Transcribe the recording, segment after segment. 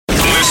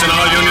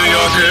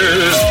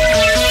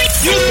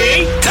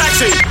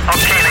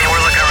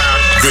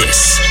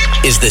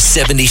is the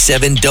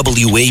 77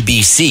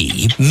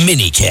 WABC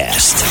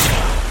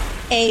minicast.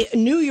 A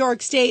New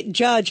York State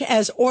judge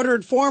has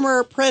ordered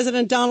former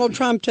President Donald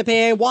Trump to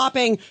pay a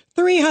whopping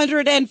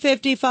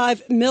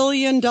 $355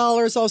 million,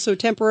 also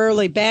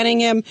temporarily banning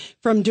him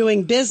from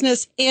doing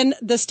business in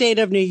the state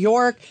of New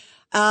York.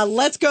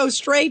 Let's go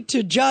straight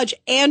to Judge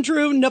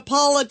Andrew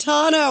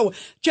Napolitano.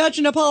 Judge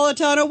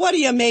Napolitano, what do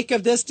you make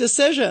of this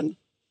decision?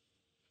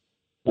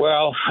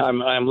 Well,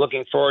 I'm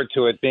looking forward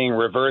to it being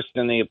reversed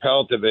in the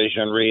appellate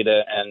division,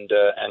 Rita and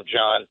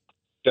John.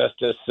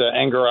 Justice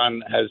Engoron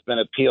has been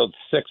appealed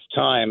 6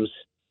 times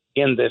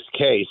in this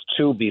case,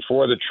 2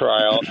 before the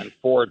trial and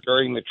 4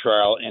 during the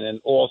trial. And in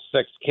all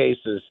 6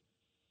 cases,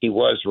 he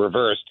was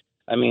reversed.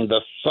 I mean, the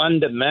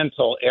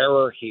fundamental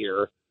error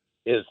here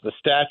is the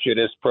statute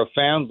is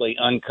profoundly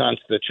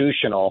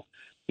unconstitutional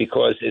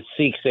because it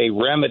seeks a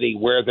remedy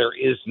where there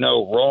is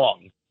no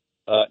wrong.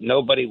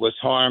 Nobody was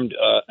harmed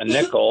a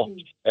nickel.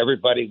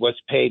 Everybody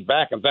was paid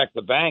back. In fact,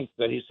 the banks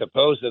that he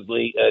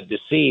supposedly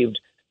deceived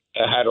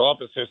had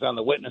officers on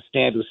the witness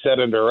stand who said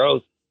under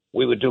oath,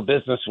 we would do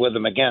business with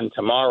them again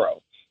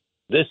tomorrow.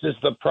 This is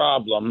the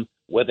problem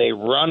with a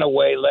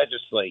runaway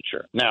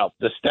legislature. Now,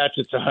 the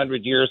statute's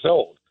 100 years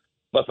old,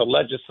 but the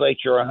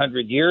legislature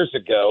 100 years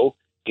ago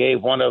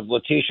gave one of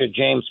Letitia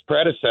James'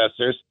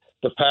 predecessors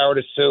the power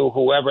to sue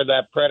whoever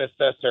that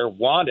predecessor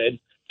wanted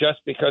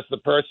just because the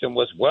person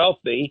was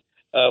wealthy,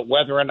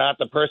 whether or not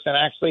the person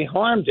actually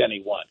harmed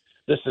anyone.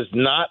 This is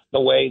not the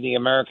way the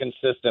American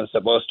system is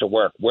supposed to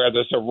work. Where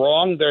there's a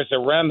wrong, there's a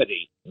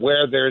remedy.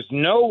 Where there's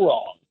no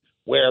wrong,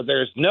 where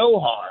there's no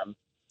harm,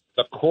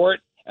 the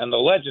court and the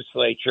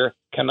legislature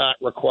cannot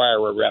require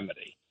a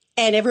remedy.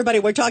 And everybody,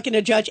 we're talking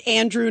to Judge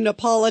Andrew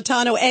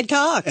Napolitano. Ed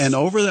Cox. And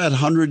over that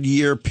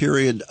 100-year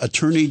period,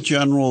 attorney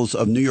generals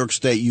of New York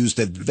State used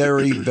it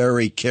very,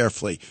 very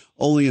carefully.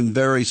 Only in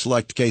very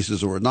select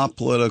cases that were not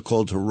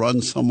political to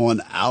run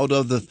someone out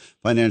of the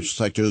financial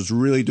sector who's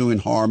really doing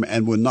harm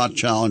and would not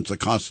challenge the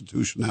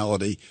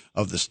constitutionality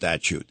of the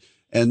statute.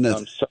 And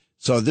that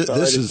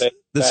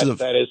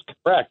is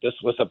correct. This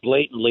was a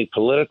blatantly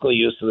political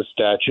use of the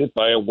statute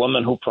by a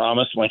woman who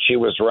promised when she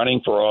was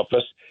running for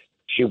office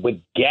she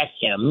would get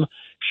him,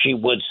 she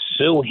would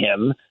sue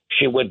him,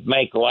 she would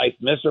make life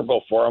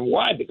miserable for him.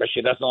 Why? Because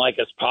she doesn't like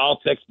his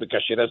politics,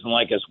 because she doesn't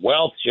like his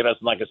wealth, she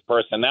doesn't like his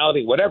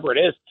personality, whatever it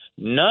is.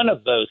 None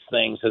of those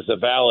things is a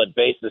valid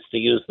basis to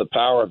use the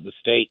power of the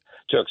state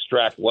to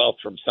extract wealth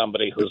from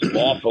somebody who's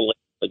lawfully,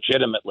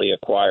 legitimately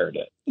acquired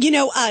it. You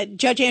know,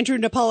 Judge Andrew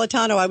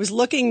Napolitano, I was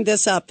looking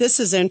this up. This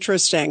is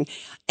interesting.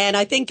 And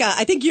I think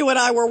you and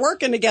I were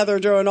working together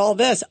during all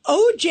this.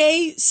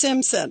 O.J.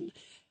 Simpson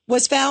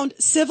was found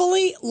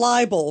civilly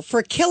liable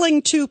for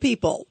killing 2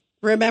 people.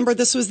 Remember,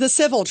 this was the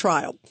civil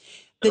trial.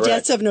 The Correct.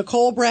 Deaths of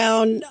Nicole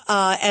Brown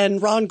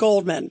and Ron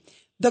Goldman.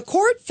 The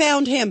court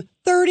found him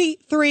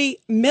 $33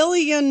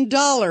 million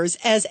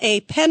as a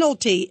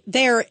penalty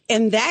there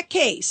in that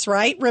case,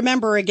 right?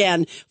 Remember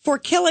again, for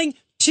killing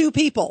 2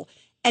 people.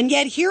 And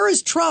yet here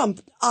is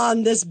Trump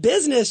on this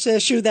business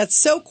issue that's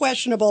so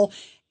questionable,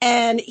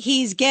 and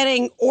he's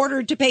getting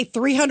ordered to pay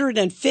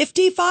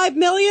 $355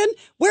 million.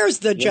 Where's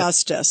the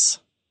justice?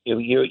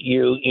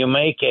 You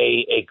make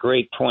a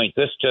great point.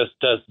 This just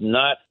does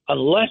not,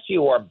 unless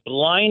you are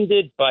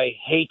blinded by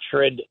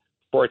hatred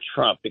for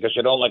Trump because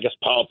you don't like his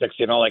politics,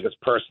 you don't like his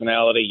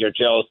personality, you're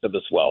jealous of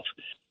his wealth.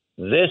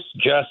 This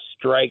just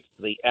strikes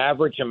the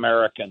average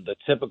American, the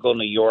typical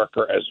New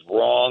Yorker, as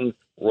wrong,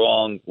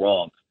 wrong,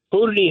 wrong.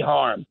 Who did he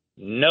harm?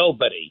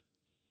 Nobody.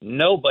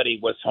 Nobody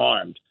was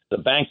harmed. The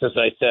banks, as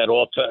I said,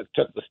 all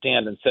took the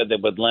stand and said they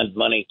would lend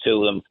money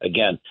to him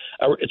again.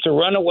 It's a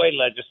runaway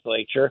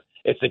legislature.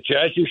 It's a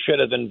judge who should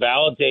have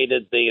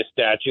invalidated the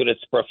statute.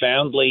 It's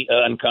profoundly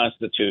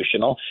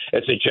unconstitutional.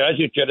 It's a judge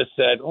who should have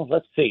said, oh,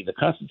 let's see, the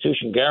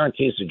Constitution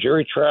guarantees a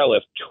jury trial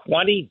if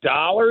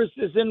 $20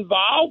 is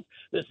involved.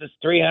 This is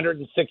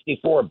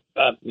 $364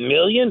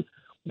 million.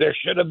 There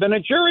should have been a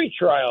jury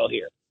trial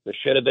here. There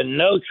should have been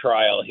no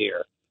trial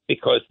here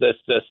because the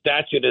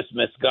statute is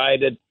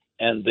misguided.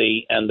 And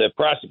the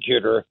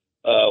prosecutor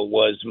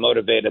was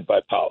motivated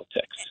by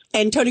politics.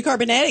 And Tony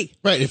Carbonetti.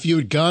 Right. If you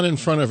had gone in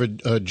front of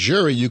a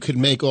jury, you could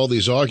make all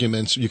these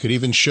arguments. You could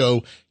even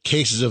show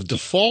cases of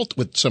default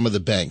with some of the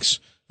banks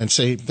and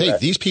say, hey,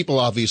 these people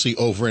obviously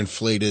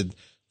overinflated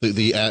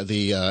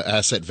the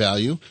asset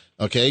value.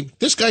 OK,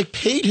 this guy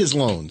paid his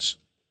loans.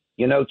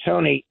 You know,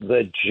 Tony,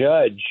 the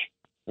judge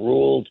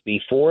ruled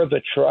before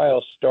the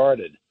trial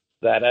started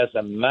that as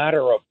a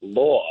matter of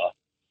law,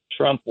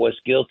 Trump was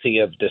guilty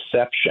of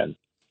deception.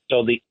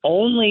 So the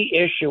only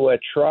issue at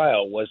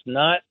trial was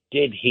not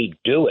did he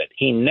do it.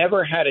 He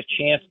never had a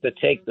chance to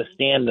take the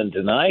stand and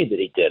deny that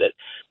he did it.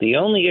 The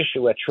only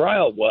issue at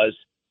trial was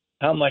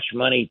how much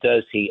money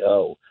does he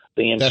owe.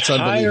 The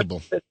entire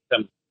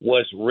system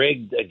was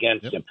rigged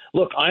against him.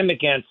 Look, I'm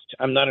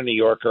not a New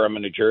Yorker. I'm a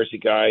New Jersey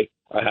guy.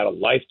 I had a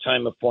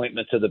lifetime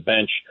appointment to the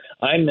bench.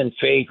 I'm in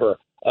favor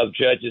of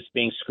judges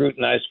being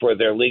scrutinized for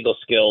their legal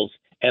skills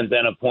and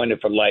then appointed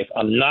for life.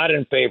 I'm not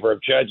in favor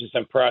of judges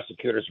and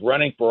prosecutors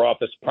running for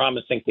office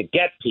promising to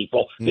get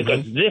people,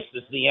 because this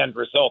is the end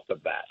result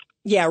of that.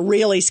 Yeah,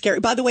 really scary.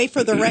 By the way,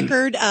 for the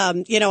record,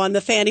 on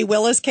the Fannie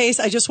Willis case,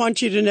 I just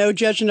want you to know,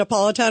 Judge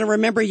Napolitano,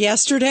 remember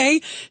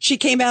yesterday she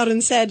came out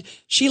and said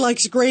she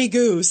likes Grey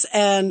Goose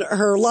and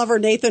her lover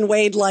Nathan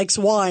Wade likes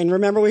wine.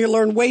 Remember, we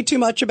learned way too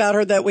much about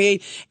her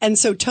and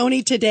so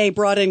Tony today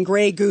brought in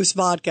Grey Goose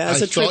vodka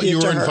as a tribute to her. I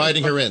thought you were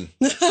inviting her in.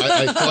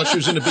 I thought she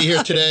was going to be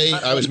here today.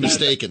 I was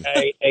mistaken.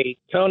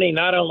 Tony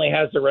not only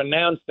has a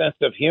renowned sense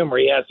of humor,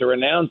 he has a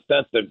renowned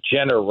sense of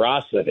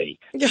generosity.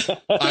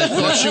 I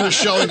thought she was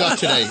showing up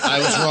today. I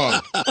was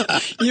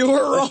wrong. You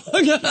were wrong.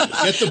 Get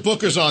the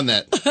bookers on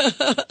that.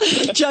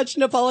 Judge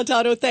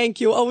Napolitano, thank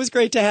you. Always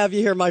great to have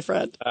you here, my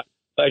friend.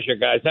 Pleasure,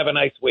 guys. Have a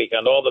nice week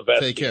and all the best.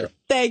 Take care.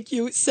 Thank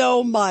you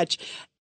so much.